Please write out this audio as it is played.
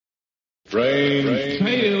Strange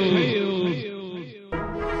Tales.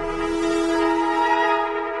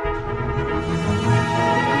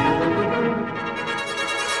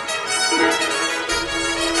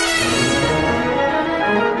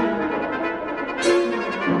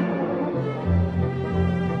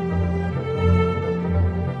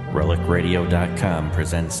 RelicRadio.com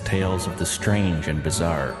presents tales of the strange and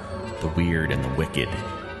bizarre, the weird and the wicked.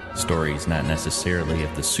 Stories not necessarily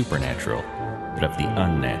of the supernatural, but of the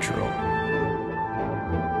unnatural.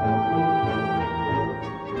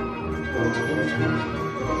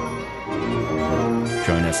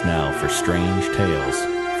 Join us now for Strange Tales,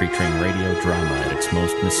 featuring radio drama at its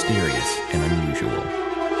most mysterious and unusual.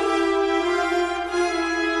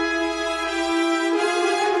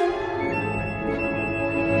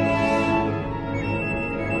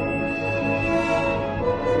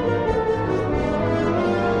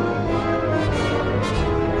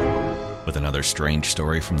 With another strange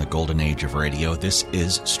story from the golden age of radio, this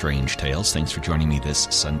is Strange Tales. Thanks for joining me this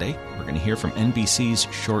Sunday. We're going to hear from NBC's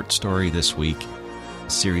short story this week, a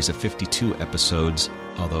series of 52 episodes,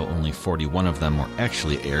 although only 41 of them were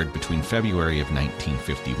actually aired between February of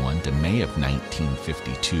 1951 to May of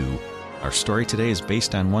 1952. Our story today is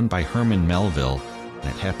based on one by Herman Melville, and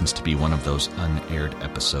it happens to be one of those unaired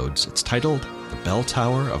episodes. It's titled The Bell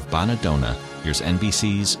Tower of Bannadonna. Here's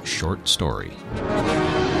NBC's short story.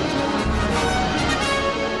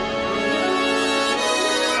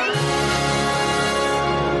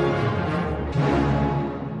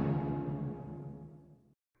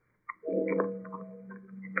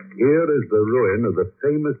 Here is the ruin of the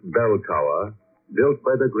famous bell tower built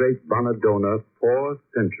by the great Bannadonna 4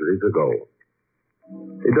 centuries ago.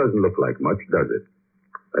 It doesn't look like much, does it?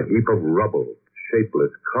 A heap of rubble,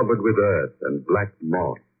 shapeless, covered with earth and black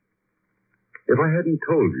moss. If I hadn't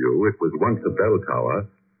told you it was once a bell tower,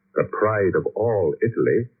 the pride of all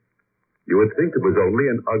Italy, you would think it was only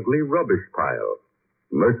an ugly rubbish pile,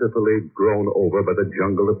 mercifully grown over by the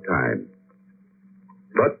jungle of time.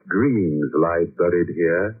 But dreams lie buried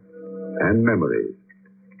here, and memories,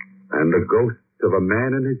 and the ghosts of a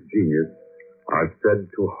man and his genius are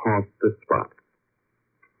said to haunt the spot.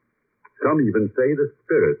 Some even say the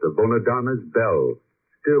spirit of Bannadonna's bell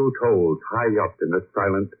still tolls high up in the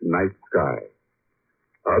silent night sky.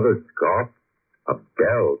 Others scoff, a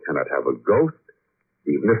bell cannot have a ghost,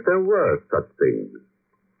 even if there were such things.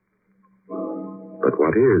 But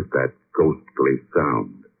what is that ghostly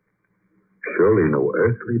sound? Surely no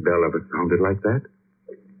earthly bell ever sounded like that.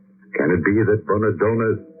 Can it be that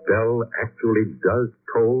Bannadonna's bell actually does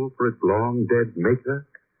toll for its long-dead maker,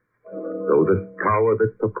 though the tower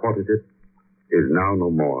that supported it is now no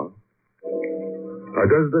more? Or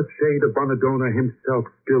does the shade of Bannadonna himself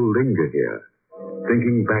still linger here,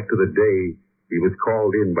 thinking back to the day he was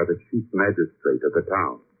called in by the chief magistrate of the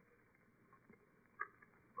town?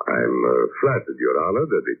 I'm flattered, Your Honor,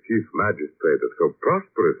 that the chief magistrate of so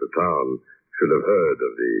prosperous a town should have heard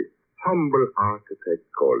of the humble architect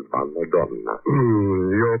called Bannadonna.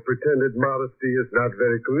 Your pretended modesty is not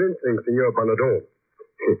very convincing, Signor Bannadonna.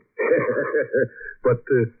 But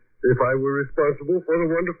if I were responsible for the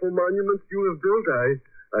wonderful monuments you have built,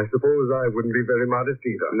 I suppose I wouldn't be very modest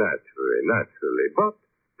either. Naturally. But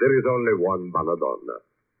there is only one Bannadonna.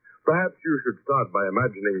 Perhaps you should start by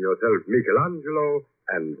imagining yourself Michelangelo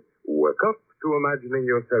and work up to imagining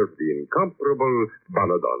yourself the incomparable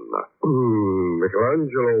Bannadonna.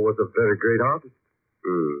 Michelangelo was a very great artist.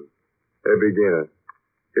 A beginner.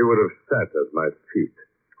 He would have sat at my feet.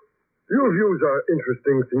 Your views are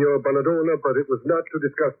interesting, Signor Bannadonna, but it was not to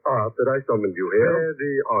discuss art that I summoned you here.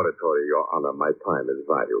 The oratory, Your Honor. My time is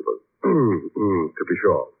valuable. To be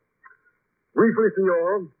sure. Briefly,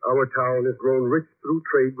 Signor, our town has grown rich through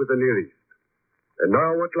trade with the Near East. And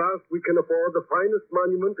now, at last, we can afford the finest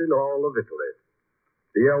monument in all of Italy.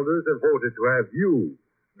 The elders have voted to have you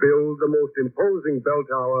build the most imposing bell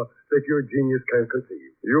tower that your genius can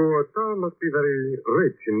conceive. Your town must be very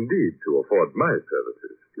rich indeed to afford my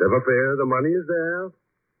services. Never fear, the money is there.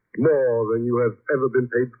 More than you have ever been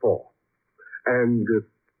paid for. And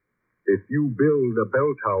if you build a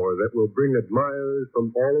bell tower that will bring admirers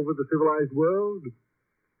from all over the civilized world,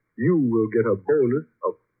 you will get a bonus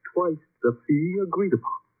of twice the fee agreed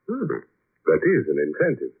upon. That is an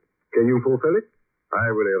incentive. Can you fulfill it?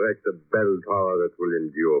 I will erect a bell tower that will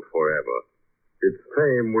endure forever. Its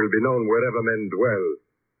fame will be known wherever men dwell,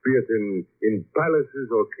 be it in palaces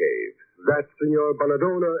or caves. That, Signor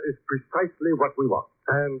Bannadonna, is precisely what we want.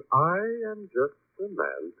 And I am just the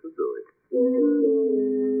man to do it.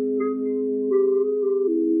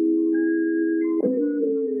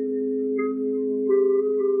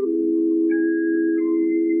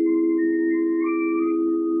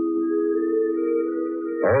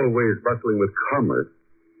 always bustling with commerce,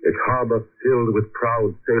 its harbor filled with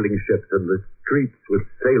proud sailing ships and the streets with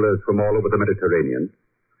sailors from all over the Mediterranean,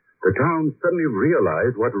 the town suddenly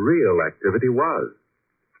realized what real activity was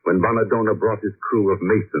when Bannadonna brought his crew of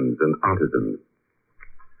masons and artisans.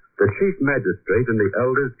 The chief magistrate and the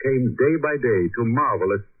elders came day by day to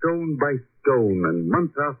marvel as stone by stone and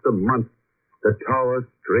month after month the tower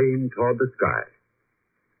strained toward the sky.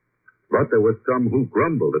 But there were some who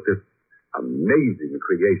grumbled at this amazing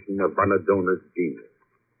creation of Bannadonna's genius.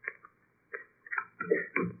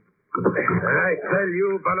 I tell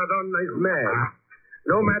you, Bannadonna is mad.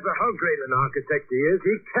 No matter how great an architect he is,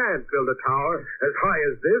 he can't build a tower as high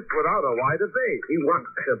as this without a wider base. He wants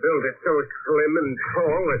to build it so slim and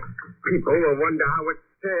tall that people will wonder how it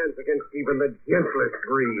stands against even the gentlest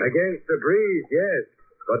breeze. Against the breeze, yes.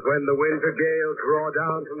 But when the winter gales roar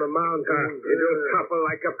down from the mountain, it'll topple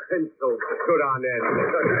like a pencil stood on end.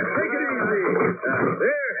 Take it easy.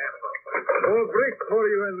 There. More bricks for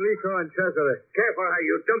you, Enrico and Cesare. Careful how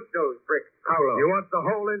you dump those bricks, Paolo. You want the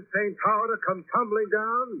whole insane tower to come tumbling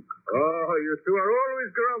down? Oh, you two are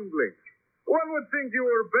always grumbling. One would think you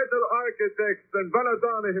were better architects than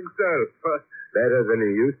Bannadonna himself. Better than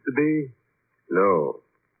he used to be? No.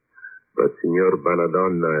 But Signor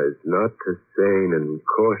Bannadonna is not as sane and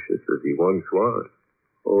cautious as he once was.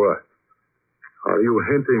 What? Are you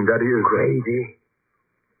hinting that he is crazy?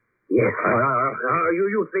 Yes.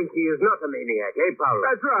 You think he is not a maniac, eh, Paolo?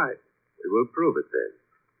 That's right. We will prove it then.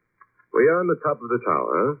 We are on the top of the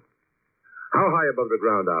tower, huh? How high above the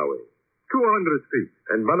ground are we? 200 feet.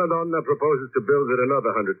 And Bannadonna proposes to build it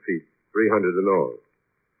another 100 feet, 300 in all.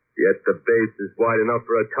 Yet the base is wide enough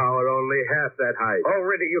for a tower only half that height.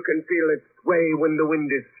 Already you can feel it sway when the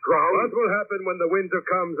wind is strong. What will happen when the winter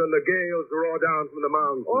comes and the gales roar down from the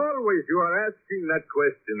mountains? Always you are asking that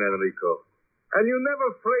question, Enrico. And you never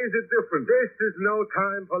phrase it different. This is no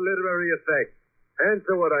time for literary effect.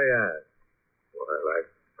 Answer what I ask. Well,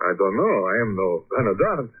 I don't know. I am no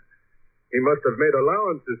Bannadonna. He must have made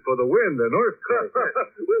allowances for the wind and earthquake.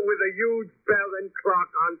 With a huge bell and clock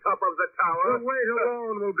on top of the tower. The weight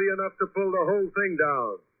alone will be enough to pull the whole thing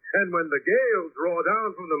down. And when the gales roar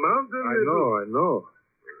down from the mountain... I know.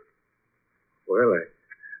 Well,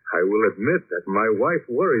 I will admit that my wife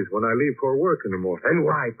worries when I leave for work in the morning. And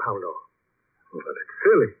why, Paolo? Well, it's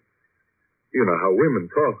silly. You know how women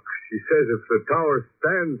talk. She says if the tower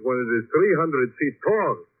stands when it is 300 feet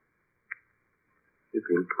tall, it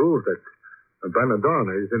will prove that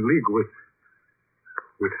Bannadonna is in league with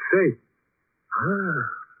Satan.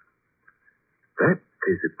 That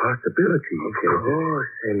is a possibility. Of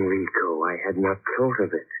course, Enrico. I had not thought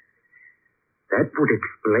of it. That would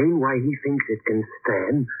explain why he thinks it can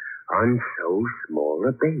stand on so small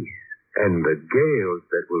a base. And the gales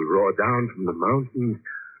that will roar down from the mountains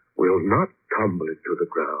will not tumble it to the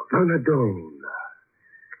ground. Bannadonna.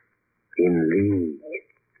 In league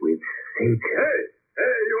with Satan.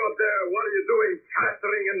 Hey, you up there. What are you doing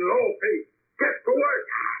chattering in low feet? Get to work.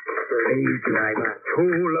 Please, driver.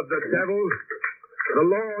 Tool of the devil. The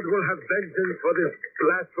Lord will have vengeance for this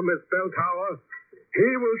blasphemous bell tower. He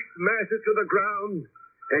will smash it to the ground,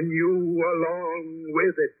 and you along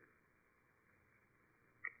with it.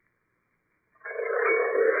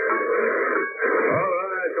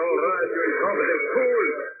 All right, you incompetent fool.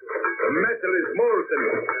 The metal is molten.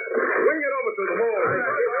 Bring it over to the mold.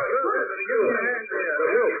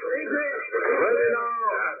 Ready now.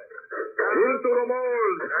 Into the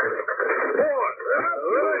mold.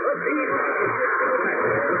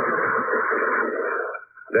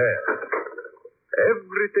 There.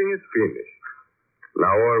 Everything is finished.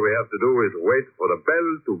 Now all we have to do is wait for the bell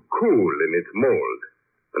to cool in its mold.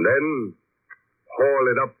 And then haul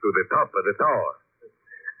it up to the top of the tower.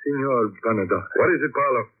 Signor Bannadonna. What is it,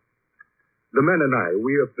 Paolo? The men and I,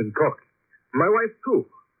 we have been talking. My wife, too.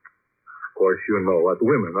 Of course, you know what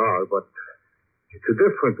women are, but it's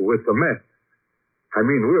different with the men. I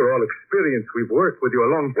mean, we're all experienced. We've worked with you a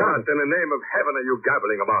long time. What in the name of heaven are you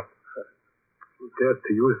gabbling about? You dare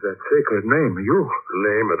to use that sacred name, you?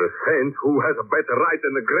 Name of the saint? Who has a better right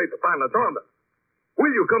than the great Bannadonna?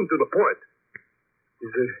 Will you come to the point? Is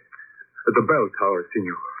it at the bell tower,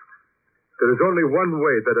 Signor? There is only one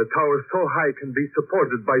way that a tower so high can be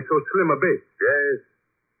supported by so slim a base. Yes.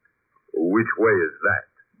 Which way is that?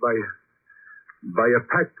 By a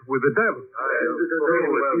pact with the devil. You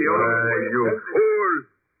fools!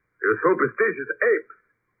 You superstitious apes!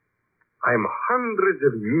 I'm hundreds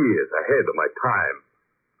of years ahead of my time.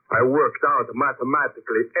 I worked out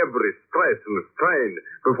mathematically every stress and strain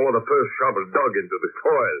before the first shovel dug into the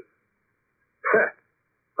soil.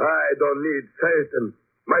 I don't need Satan.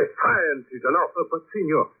 My science is enough. But,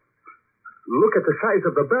 Signor, Look at the size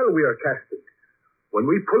of the bell we are casting. When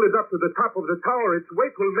we pull it up to the top of the tower, its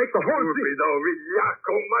weight will make the whole thing.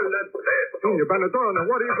 Signor Bannadonna,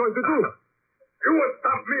 what are you going to do? You will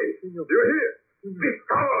stop me. Do you hear? This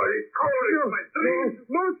tower is calling my dreams.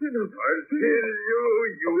 No, Signor. I'll kill you.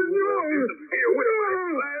 You will interfere with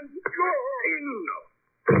my plans. Go in.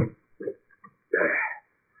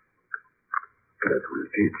 That will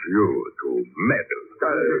teach you to meddle.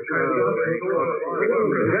 Does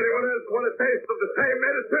anyone else want a taste of the same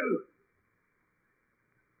medicine?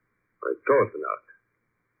 I thought not.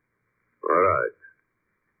 All right.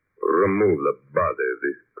 Remove the body of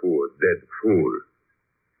this poor dead fool.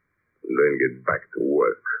 And then get back to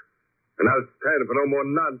work. And I'll stand for no more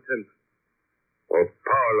nonsense. Or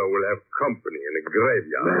Paolo will have company in a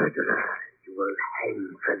graveyard. Murderer, you will hang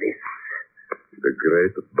for this. The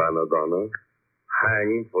great Bannadonna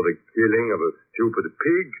hang for the killing of a stupid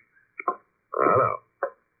pig? No.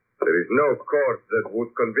 There is no court that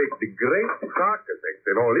would convict the greatest architect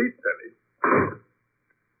in all Italy.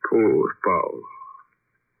 Poor Paolo.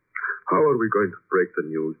 How are we going to break the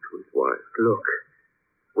news to his wife? Look,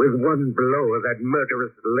 with one blow of that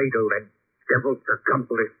murderous ladle, that devil's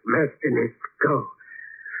accomplice smashed in his skull.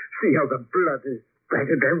 See how the blood is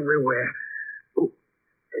spattered everywhere. Oh,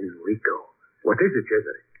 Enrico. What is it,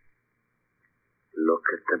 Cesare? Look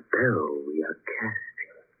at the bell we are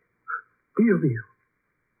casting. Dio mio.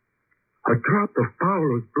 A drop of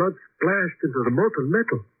Paolo's blood splashed into the molten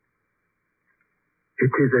metal.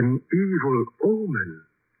 It is an evil omen.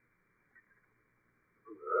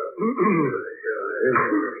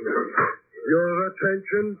 Your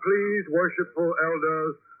attention, please, worshipful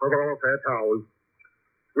elders of our fair town.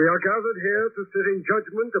 We are gathered here to sit in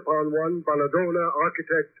judgment upon one Bannadonna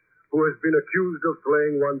architect who has been accused of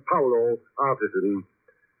slaying one Paolo artisan.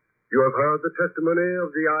 You have heard the testimony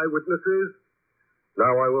of the eyewitnesses.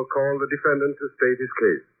 Now I will call the defendant to state his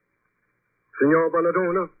case. Signor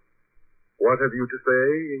Bannadonna, what have you to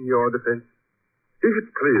say in your defense? If it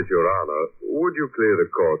please your honor, would you clear the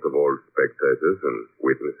court of all spectators and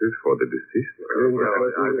witnesses for the deceased? Very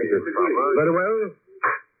well.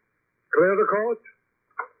 Clear the court.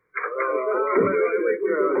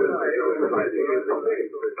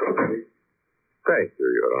 Thank you,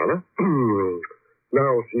 your honor.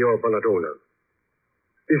 Now, Signor Bannadonna,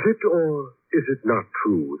 is it or is it not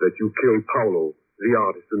true that you killed Paolo, the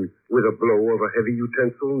artisan, with a blow of a heavy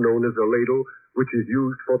utensil known as a ladle, which is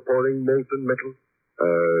used for pouring molten metal?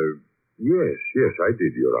 Yes, I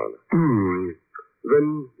did, your honor.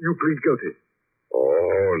 Then you plead guilty.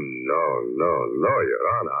 Oh, no, your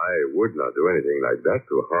honor. I would not do anything like that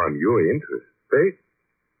to harm your interests. Eh?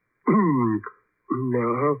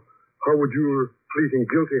 How would your pleading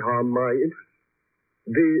guilty harm my interests?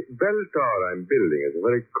 The bell tower I'm building is a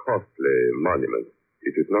very costly monument.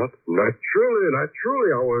 Is it not? Naturally.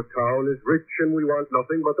 Our town is rich and we want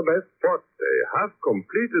nothing but the best. But a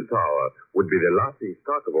half-completed tower would be the laughing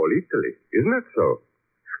stock of all Italy. Isn't that so?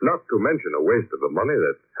 Not to mention a waste of the money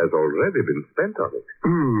that has already been spent on it.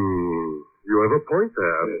 You have a point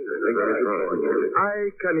there. I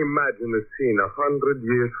can imagine the scene 100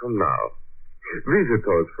 years from now.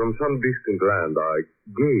 Visitors from some distant land are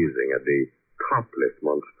gazing at the topless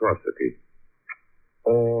monstrosity.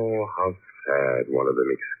 Oh, how sad, one of them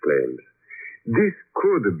exclaims. This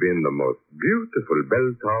could have been the most beautiful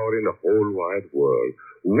bell tower in the whole wide world.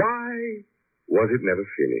 Why was it never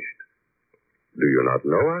finished? Do you not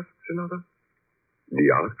know, asks another? The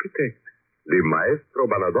architect, the Maestro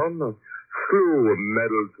Bannadonna, slew a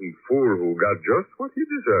meddlesome fool who got just what he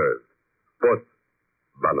deserved. But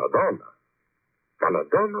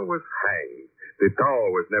Bannadonna was hanged. The tower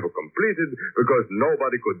was never completed because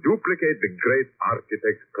nobody could duplicate the great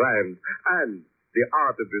architect's plans, and the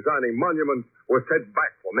art of designing monuments was set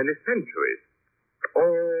back for many centuries.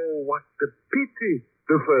 Oh, what a pity,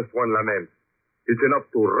 the first one laments. It's enough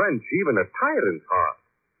to wrench even a tyrant's heart.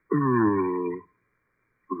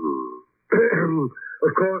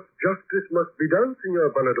 Of course, justice must be done, Signor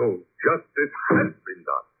Bannadonna. Justice has been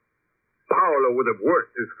done. Paolo would have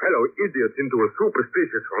worked his fellow idiots into a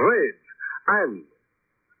superstitious rage. And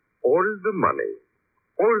all the money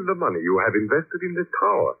you have invested in the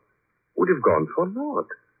tower would have gone for naught.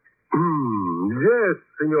 Yes,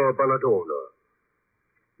 Signor Bannadonna.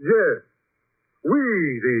 Yes. We,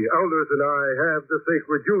 the elders, and I have the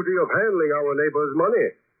sacred duty of handling our neighbor's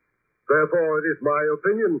money. Therefore, it is my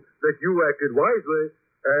opinion that you acted wisely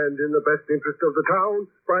and in the best interest of the town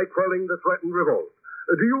by quelling the threatened revolt.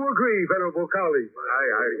 Do you agree, venerable colleagues? I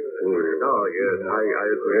agree.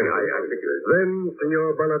 Then,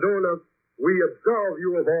 Signor Bannadonna, we absolve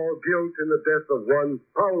you of all guilt in the death of one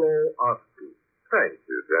Paolo Asti. Thank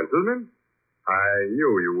you, gentlemen. I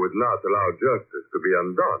knew you would not allow justice to be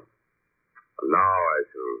undone. Now I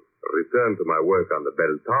shall return to my work on the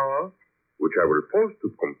bell tower, which I will force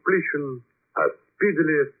to completion as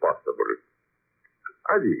speedily as possible.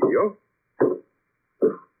 Addio.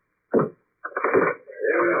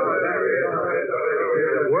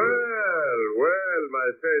 Well, my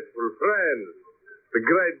faithful friends, the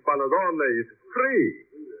great Bannadonna is free.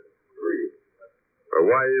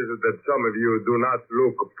 Why is it that some of you do not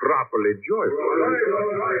look properly joyful? You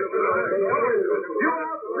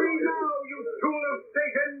are free now, you tool of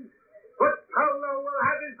Satan. But Paulo will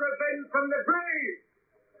have his revenge from the grave.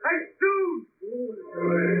 And soon.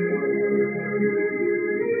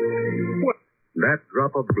 That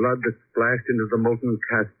drop of blood that splashed into the molten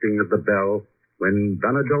casting of the bell when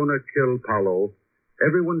Bannadonna killed Paulo,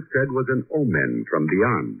 everyone said was an omen from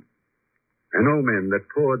beyond. An omen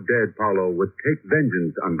that poor dead Paulo would take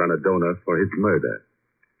vengeance on Bannadonna for his murder.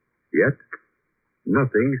 Yet,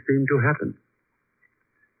 nothing seemed to happen.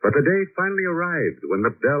 But the day finally arrived when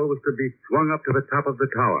the bell was to be swung up to the top of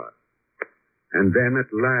the tower. And then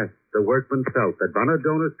at last the workmen felt that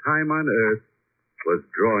Bannadonna's time on earth was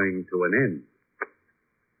drawing to an end.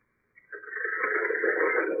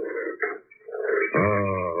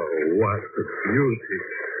 Oh, what a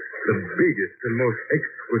beauty. The biggest and most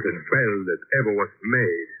exquisite bell that ever was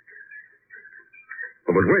made.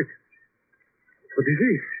 Oh, but wait. What is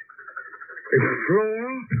this? A floor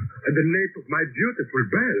and the nape of my beautiful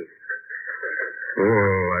bell.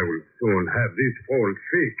 Oh, I will soon have this fall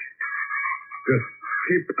thick. Just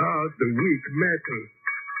chip out the weak metal,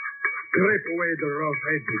 scrape away the rough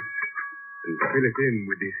edges, and fill it in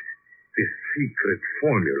with this secret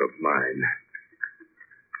formula of mine.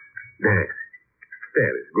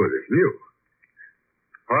 There is good as new.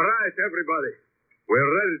 All right, everybody. We're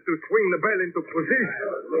ready to swing the bell into position.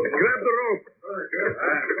 Grab the rope.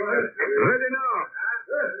 Ready now.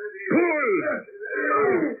 Pull.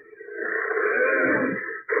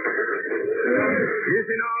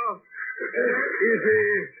 Easy now. Easy.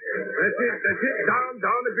 That's it. Down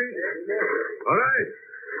a bit. All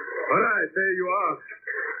right. There you are.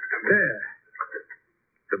 There.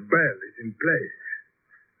 The bell is in place.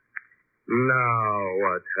 Now,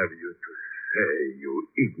 what have you to say, you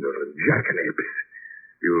ignorant jackanapes?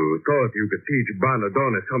 You thought you could teach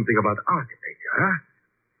Bannadonna something about architecture, huh?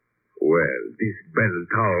 Well, this bell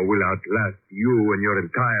tower will outlast you and your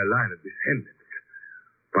entire line of descendants.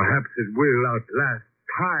 Perhaps it will outlast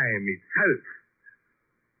time itself.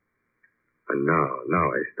 And now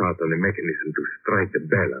I start on the mechanism to strike the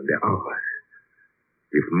bell on the hours.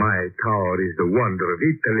 If my tower is the wonder of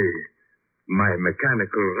Italy, my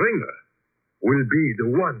mechanical ringer will be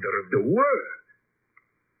the wonder of the world.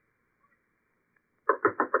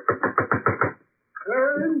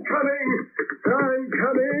 I'm coming. The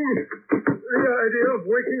idea of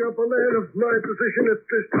waking up a man of my position at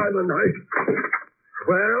this time of night.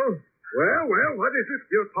 Well, what is it?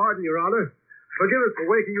 Your pardon, Your Honor. Forgive us for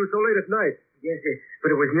waking you so late at night. Yes,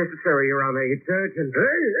 but it was necessary, Your Honor. It's urgent.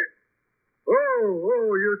 Hey?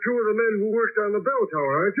 Oh, you're two of the men who worked on the bell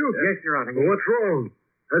tower, aren't you? Yes, Your Honor. Well, what's wrong?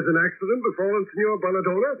 Has an accident befallen Senor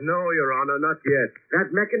Bannadonna? No, Your Honor, not yet.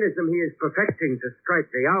 That mechanism he is perfecting to strike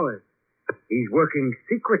the hours. He's working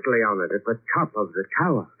secretly on it at the top of the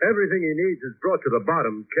tower. Everything he needs is brought to the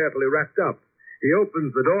bottom, carefully wrapped up. He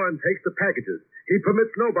opens the door and takes the packages. He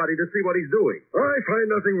permits nobody to see what he's doing. I find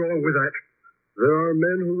nothing wrong with that. There are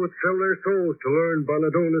men who would sell their souls to learn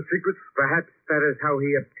Bannadonna's secrets. Perhaps that is how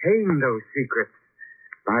he obtained those secrets,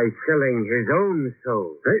 by selling his own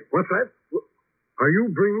soul. Hey, what's that? Are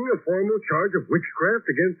you bringing a formal charge of witchcraft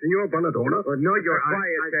against Senor Bannadonna? Oh, no, Your Honor.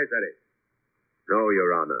 Quiet, Cesare. No,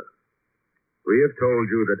 Your Honor. We have told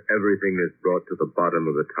you that everything is brought to the bottom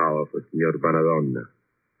of the tower for Senor Bannadonna.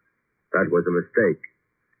 That was a mistake.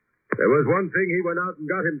 There was one thing he went out and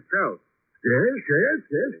got himself. Yes.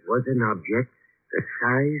 It was an object the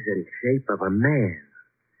size and shape of a man,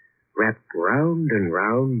 wrapped round and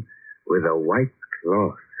round with a white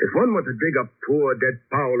cloth. If one were to dig up poor dead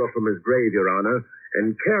Paolo from his grave, Your Honor,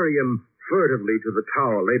 and carry him furtively to the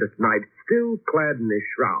tower late at night, still clad in his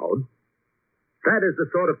shroud, that is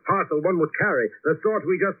the sort of parcel one would carry, the sort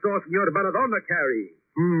we just saw Senor Bannadonna carry.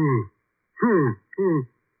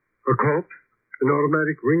 A corpse, an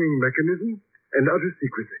automatic ringing mechanism, and utter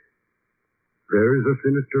secrecy. There is a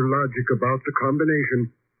sinister logic about the combination.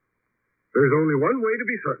 There's only one way to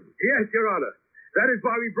be certain. Yes, Your Honor. That is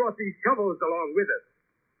why we brought these shovels along with us.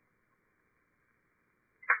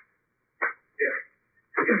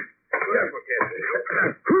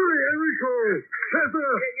 Hurry, Enrico!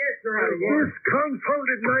 Cesar! Yes, Your Honor. This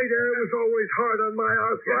confounded night air was always hard on my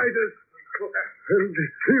arthritis. And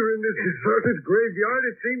here in this deserted graveyard,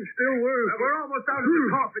 it seems still worse. We're almost out of the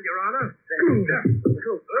coffin, Your Honor.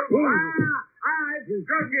 I've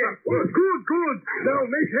struck it. Good. Now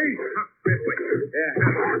make haste.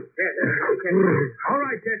 All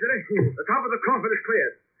right, Cassidy. The top of the coffin is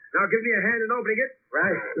cleared. Now give me a hand in opening it.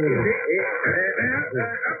 Right.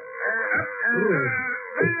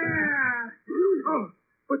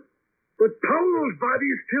 But Paolo's body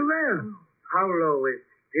is still there. Paolo is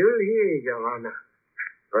still here, Your Honor.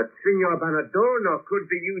 But Signor Bannadonna could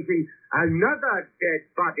be using another dead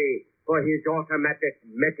body for his automatic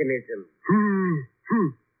mechanism.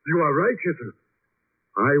 You are right, Chisholm.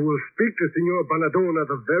 I will speak to Signor Bannadonna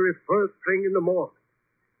the very first thing in the morning.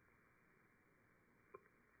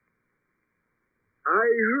 I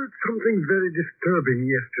heard something very disturbing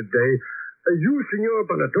yesterday. You, Signor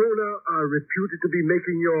Bannadonna, are reputed to be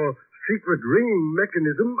making your secret ringing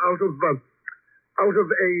mechanism out of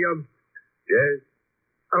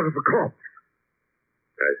a corpse.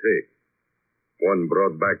 I see. One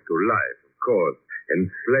brought back to life, of course,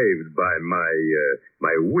 enslaved by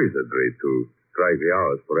my wizardry to strike the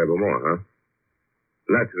hours forevermore, huh?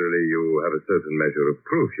 Naturally, you have a certain measure of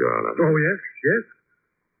proof, Your Honor. Oh, yes.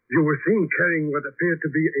 You were seen carrying what appeared to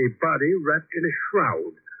be a body wrapped in a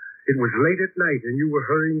shroud. It was late at night, and you were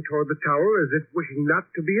hurrying toward the tower as if wishing not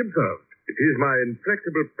to be observed. It is my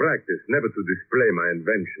inflexible practice never to display my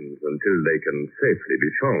inventions until they can safely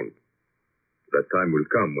be shown. That time will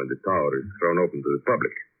come when the tower is thrown open to the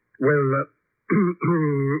public. Well,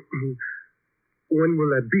 when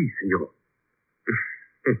will that be, Senor?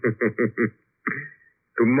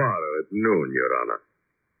 Tomorrow at noon, Your Honor.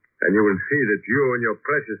 And you will see that you and your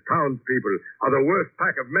precious townspeople are the worst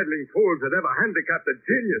pack of meddling fools that ever handicapped a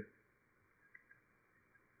genius.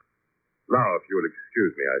 Now, if you'll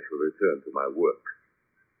excuse me, I shall return to my work.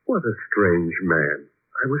 What a strange man.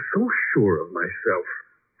 I was so sure of myself.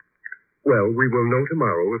 Well, we will know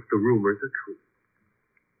tomorrow if the rumors are true.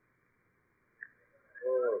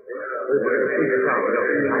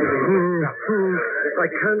 I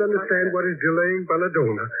can't understand what is delaying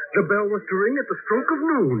Bannadonna. The bell was to ring at the stroke of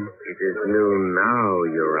noon. It is noon now,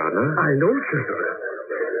 Your Honor. I know, Cesare.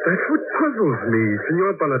 That's what puzzles me.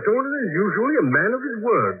 Signor Bannadonna is usually a man of his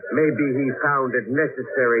word. Maybe he found it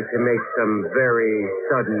necessary to make some very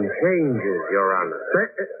sudden changes, Your Honor.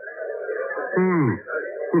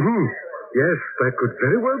 Yes, that could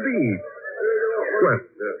very well be. Well,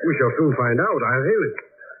 we shall soon find out. I'll hail him.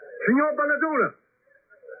 Signor Bannadonna!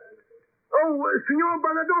 Oh, Signor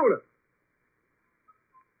Bannadonna!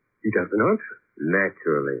 He doesn't answer.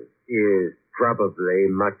 Naturally. He is probably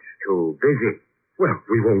much too busy. Well,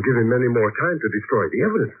 we won't give him any more time to destroy the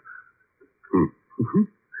evidence.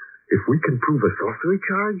 If we can prove a sorcery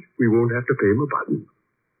charge, we won't have to pay him a button.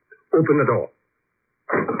 Open the door.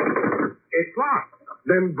 It's locked.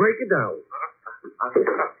 Then break it down.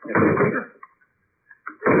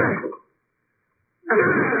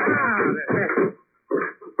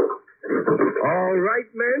 All right,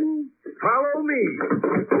 men, follow me.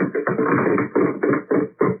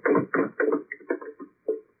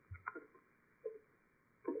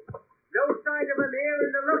 No sign of him here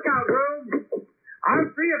in the lookout room. I'll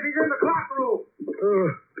see if he's in the clock room.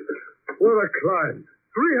 What a climb.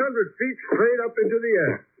 300 feet straight up into the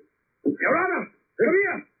air. Your Honor, come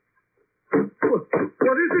here.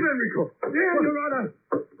 What is it, Enrico? There, Your Honor.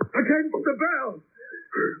 Against the bell.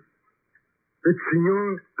 It's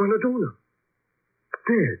Signor Bannadonna.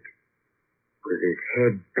 Dead. With his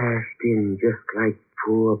head bashed in just like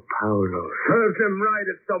poor Paolo. Serves him right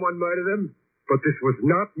if someone murdered him. But this was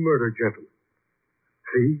not murder, gentlemen.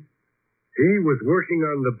 See? He was working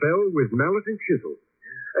on the bell with mallet and chisel.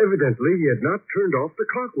 Evidently, he had not turned off the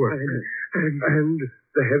clockwork. And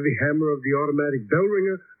the heavy hammer of the automatic bell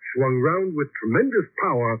ringer swung round with tremendous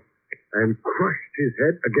power and crushed his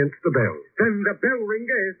head against the bell. Then the bell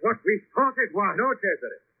ringer is what we thought it was. No,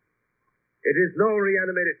 Cesare. It is no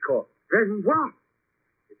reanimated corpse. Then what?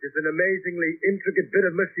 It is an amazingly intricate bit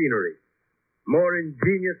of machinery, more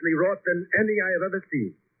ingeniously wrought than any I have ever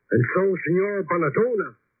seen. And so Signor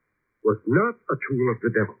Bannadonna was not a tool of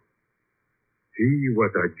the devil. He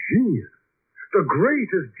was a genius, the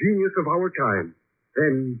greatest genius of our time.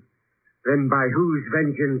 Then by whose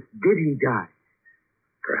vengeance did he die?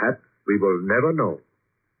 Perhaps we will never know.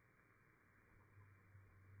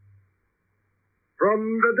 From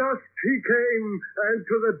the dust he came, and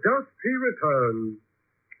to the dust he returned.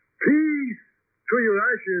 Peace to your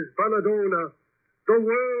ashes, Bannadonna. The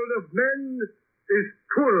world of men is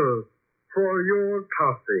full for your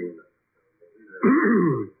tossing.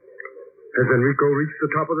 Has Enrico reached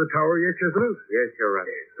the top of the tower yet, Cesare? Yes, Your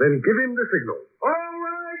Honor. Then give him the signal. All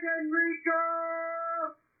right, Enrico!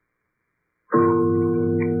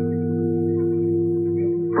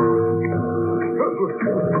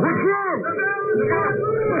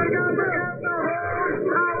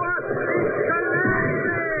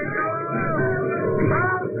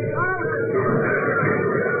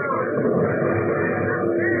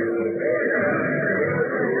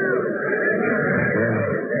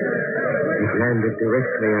 landed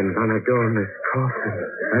directly on Bannadonna's coffin.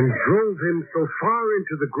 And drove him so far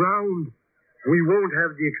into the ground, we won't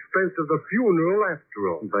have the expense of the funeral after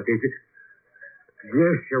all. But is it...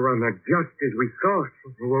 Yes, Your Honor, just as we thought.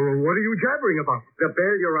 Well, what are you jabbering about? The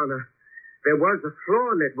bell, Your Honor. There was a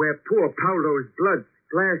flaw in it where poor Paolo's blood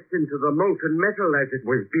splashed into the molten metal as it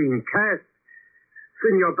was being cast.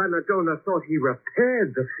 Signor Bannadonna thought he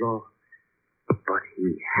repaired the flaw. But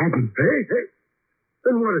he hadn't. Hey.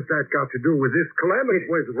 Then what has that got to do with this calamity? It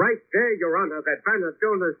was right there, Your Honor, that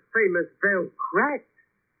Bannadonna's famous bell cracked.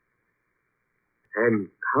 And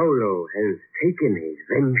Paolo has taken his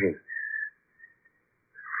vengeance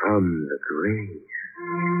from the grave.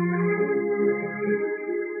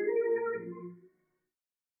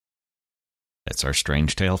 That's our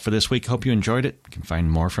Strange Tale for this week. Hope you enjoyed it. You can find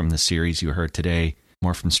more from the series you heard today,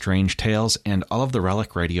 more from Strange Tales, and all of the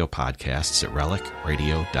Relic Radio podcasts at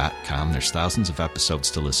relicradio.com. There's thousands of episodes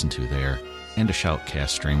to listen to there, and a shoutcast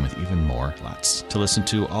stream with even more. Lots to listen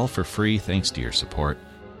to, all for free, thanks to your support.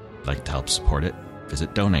 If you'd like to help support it,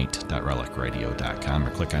 visit donate.relicradio.com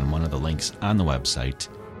or click on one of the links on the website.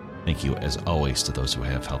 Thank you, as always, to those who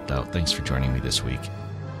have helped out. Thanks for joining me this week.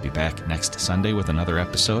 Be back next Sunday with another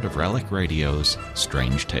episode of Relic Radio's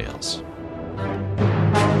Strange Tales.